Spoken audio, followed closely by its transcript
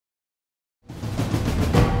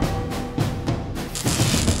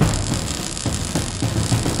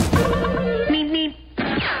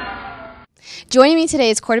Joining me today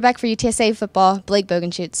is quarterback for UTSA football, Blake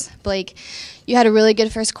Bogenschutz. Blake, you had a really good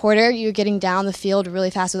first quarter. You were getting down the field really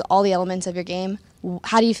fast with all the elements of your game.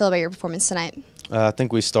 How do you feel about your performance tonight? I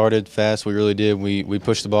think we started fast. We really did. We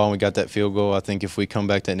pushed the ball and we got that field goal. I think if we come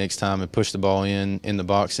back that next time and push the ball in the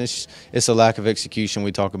box, it's a lack of execution.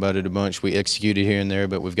 We talk about it a bunch. We executed here and there,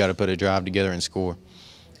 but we've got to put a drive together and score.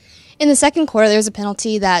 In the second quarter, there was a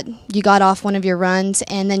penalty that you got off one of your runs,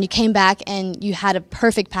 and then you came back and you had a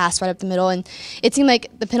perfect pass right up the middle, and it seemed like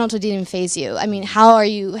the penalty didn't even faze you. I mean, how do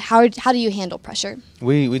you handle pressure?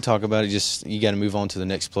 We talk about it. Just you got to move on to the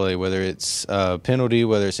next play, whether it's a penalty,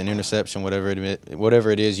 whether it's an interception, whatever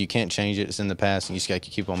it is, you can't change it. It's in the past, and you just got to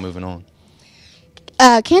keep on moving on.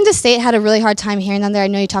 Kansas State had a really hard time hearing them there. I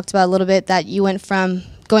know you talked about a little bit that you went from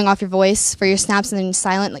going off your voice for your snaps and then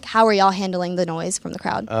silent. Like, how were y'all handling the noise from the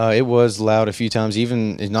crowd? It was loud a few times.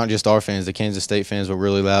 Even not just our fans, the Kansas State fans were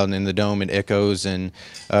really loud, and in the dome it echoes. And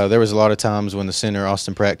there was a lot of times when the center,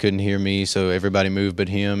 Austin Pratt, couldn't hear me, so everybody moved but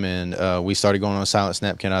him. And we started going on a silent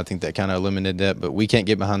snap count. I think that kind of eliminated that. But we can't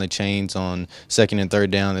get behind the chains on second and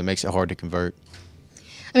third down. That makes it hard to convert.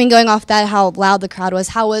 I mean, going off that, how loud the crowd was,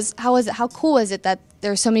 how cool was it that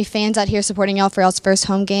there were so many fans out here supporting y'all for y'all's first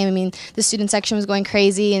home game? I mean, the student section was going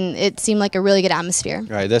crazy, and it seemed like a really good atmosphere.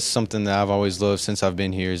 Right, that's something that I've always loved since I've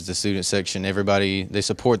been here is the student section. Everybody, they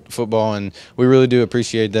support football, and we really do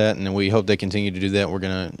appreciate that, and we hope they continue to do that. We're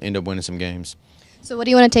going to end up winning some games. So what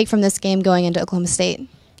do you want to take from this game going into Oklahoma State?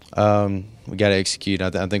 We got to execute.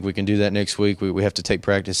 I think we can do that next week. We have to take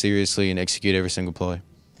practice seriously and execute every single play.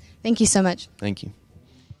 Thank you so much. Thank you.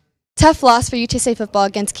 Tough loss for UTSA football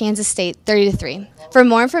against Kansas State, 30-3. For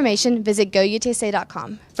more information, visit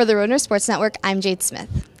goutsa.com. For the Roadrunner Sports Network, I'm Jade Smith.